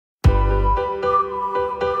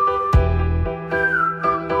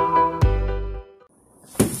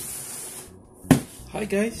Hi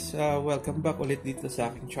guys, welcome back ulit dito sa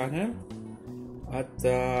aking channel. At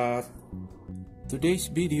today's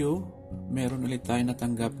video, meron ulit tayo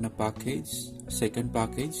natanggap na package, second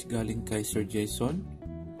package galing kay Sir Jason.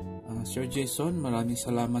 Sir Jason, maraming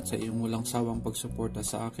salamat sa iyong walang sawang pagsuporta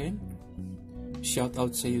sa akin. Shout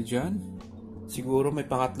out sa iyo dyan. Siguro may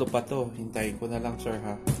pangatlo pa to, hintayin ko na lang sir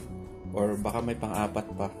ha. Or baka may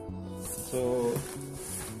pang-apat pa. So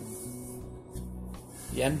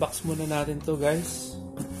i-unbox muna natin to guys.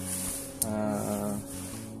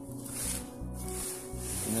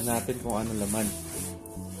 Tingnan natin kung ano laman.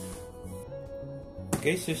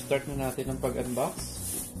 Okay, so start na natin ang pag-unbox.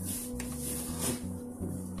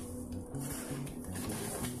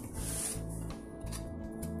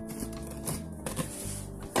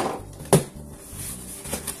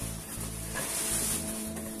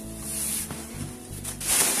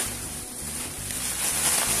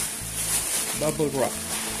 Bubble wrap.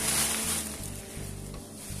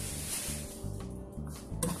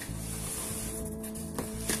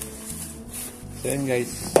 So yan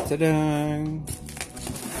guys, tadang!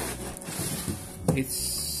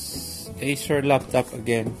 It's Acer laptop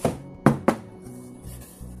again.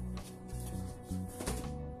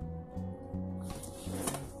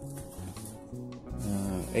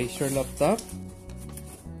 Acer laptop,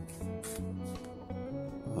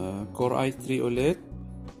 Core i3 ulit,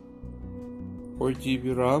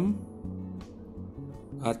 4GB RAM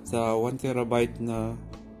at 1TB na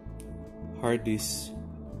hard disk.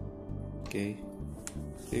 Okay,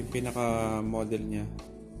 ito yung pinaka model nya,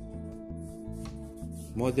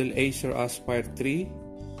 model Acer Aspire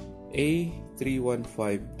 3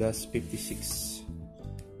 A315-56.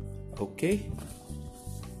 Okay,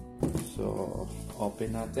 so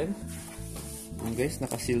open natin. And guys,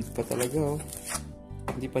 naka-sealed pa talaga oh.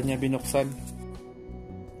 Hindi pa niya binuksan.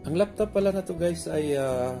 Ang laptop pala na to guys ay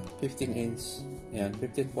 15 inch. Yan,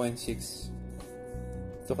 15.6.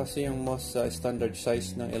 Ito kasi yung most standard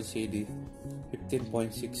size ng LCD.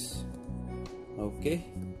 15.6. Okay.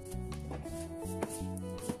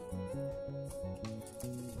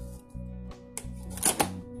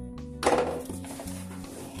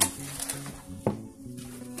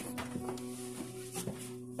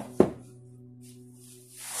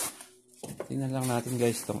 Tingnan lang natin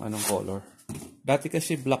guys itong anong color. Dati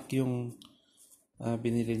kasi black yung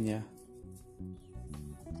binili niya.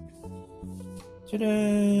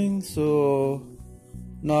 Tadang! So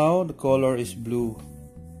now the color is blue,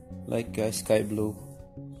 like sky blue.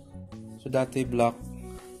 So dati black.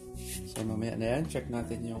 So mamaya na yan, check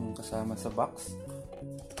natin yung kasama sa box.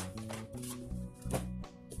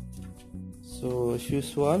 So as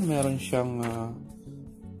usual, meron siyang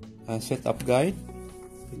setup guide,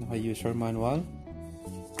 pinaka user manual.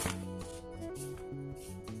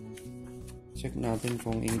 Check natin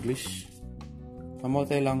kung English.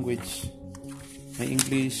 Multi-language. May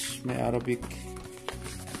English, may Arabic.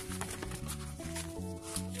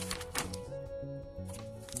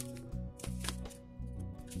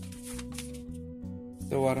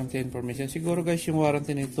 So, warranty information. Siguro guys, yung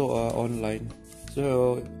warranty nito online.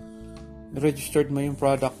 So, registered mo yung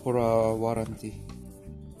product for warranty.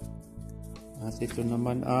 At ito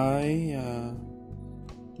naman ay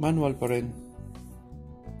manual pa rin.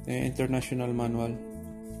 International manual.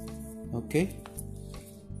 Okay.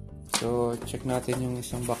 So, check natin yung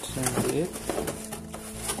isang box na maliit.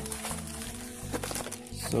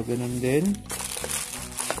 So, ganun din.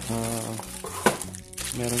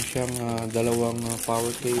 Meron siyang dalawang power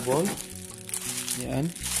cable. Yan.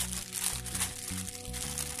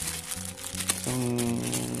 Isang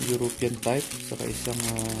European type, saka isang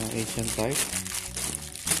Asian type.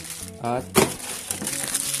 At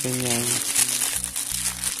kanyang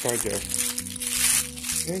charger.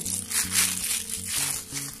 Okay.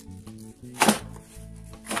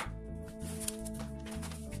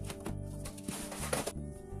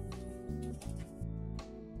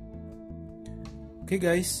 Okay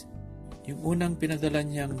guys, yung unang pinadala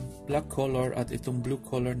niyang black color at itong blue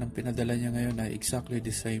color ng pinadala niya ngayon ay exactly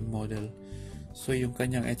the same model. So yung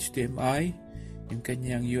kanyang HDMI, yung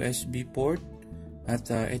kanyang USB port at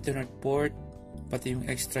Ethernet port, pati yung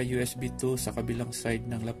extra USB 2 sa kabilang side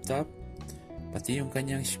ng laptop, pati yung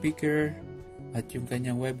kanyang speaker at yung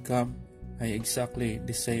kanyang webcam ay exactly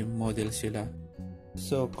the same model sila.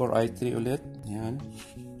 So Core i3 ulit, yan.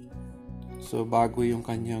 So bago yung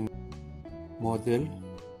kanyang model,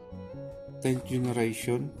 10th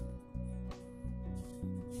generation.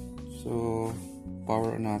 So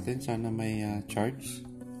power natin, sana may charge.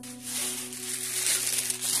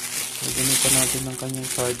 So gamitan natin ng kanyang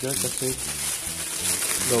charger kasi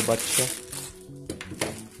low-bat siya.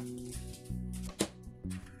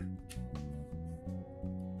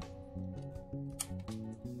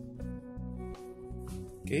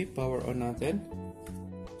 Okay, power on natin.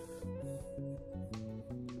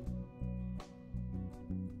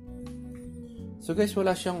 So guys,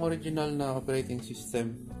 wala siyang original na operating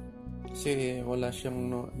system. Kasi wala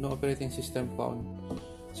siyang no operating system found.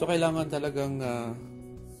 So kailangan talagang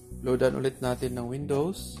loadan ulit natin ng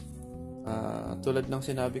Windows. Tulad ng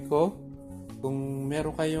sinabi ko, kung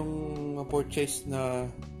meron kayong purchase na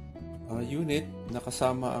unit na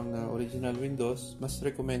kasama ang original Windows, mas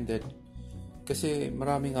recommended. Kasi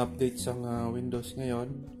maraming updates ang Windows ngayon,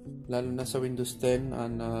 lalo na sa Windows 10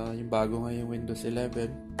 and yung bago ngayong Windows 11.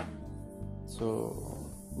 So,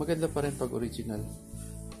 maganda pa rin pag original,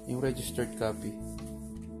 yung registered copy.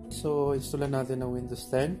 So, installan natin ng Windows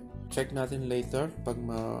 10. Check natin later pag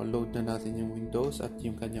ma-load na natin yung Windows at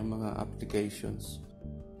yung kanyang mga applications.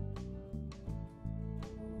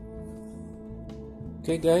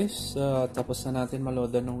 Okay guys, tapos na natin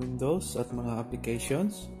ma-loadan ng Windows at mga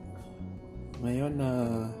applications. Ngayon,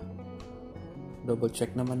 double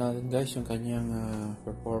check naman natin guys yung kanyang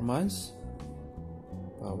performance.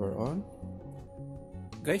 Power on.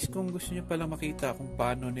 Guys, kung gusto niyo pala makita kung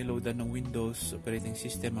paano niloadan ng Windows operating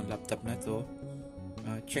system ang laptop na to,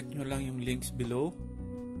 check nyo lang yung links below.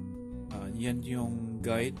 Yan yung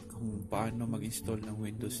guide kung paano mag-install ng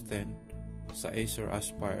Windows 10 sa Acer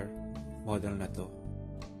Aspire model na to.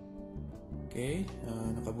 Okay,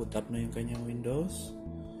 nakaboot up na yung kanyang Windows.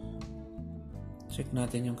 Check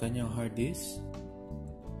natin yung kanyang hard disk.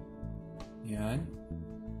 Yan.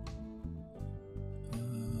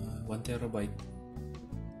 1 terabyte.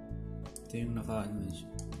 Ito yung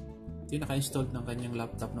naka-installed ng kanyang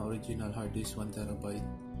laptop na original hard disk, 1 terabyte.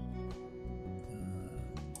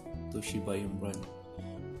 Toshiba yung brand.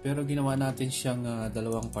 Pero ginawa natin siyang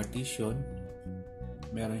dalawang partition.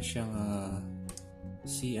 Meron siyang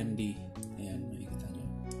C and D. Ayan, makikita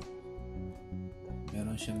nyo.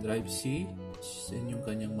 Meron siyang drive C. Yan yung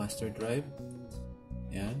kanyang master drive.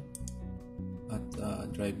 Ayan. At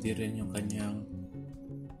drive D rin yung kanyang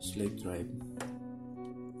slave drive.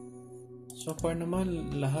 So far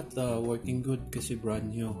naman, lahat working good kasi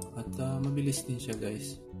brand new. At mabilis din siya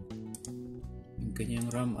guys. Yung kanyang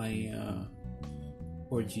RAM ay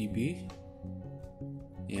 4GB.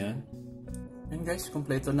 Ayan. And guys,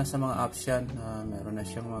 kompleto na sa mga apps yan. Meron na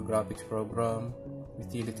siyang mga graphics program,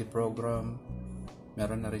 utility program.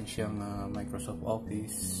 Meron na rin siyang Microsoft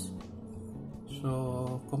Office.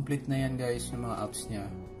 So, complete na yan guys yung mga apps niya.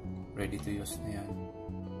 Ready to use na yan.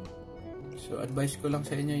 So, advice ko lang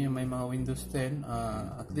sa inyo yung may mga Windows 10,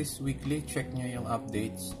 at least weekly check nyo yung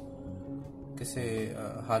updates. Kasi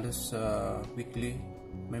halos weekly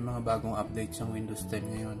may mga bagong updates ng Windows 10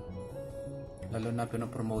 ngayon. Lalo na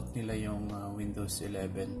pinopromote nila yung Windows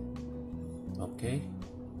 11. Okay?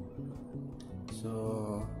 So,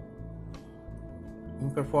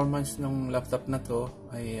 yung performance ng laptop na to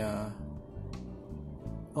ay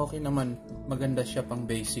okay naman. Maganda siya pang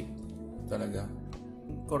basic talaga.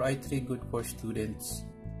 Core i3 good for students.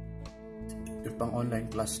 Yung pang online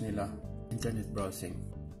class nila, internet browsing.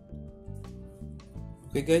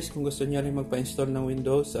 Okay guys, kung gusto niyo rin magpa-install ng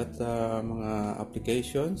Windows at mga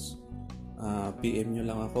applications, PM nyo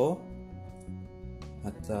lang ako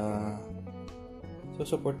at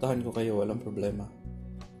susuportahan ko kayo, walang problema.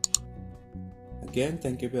 Again,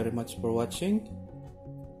 thank you very much for watching.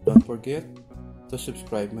 Don't forget to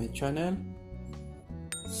subscribe my channel.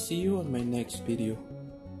 See you on my next video.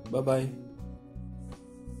 Bye bye.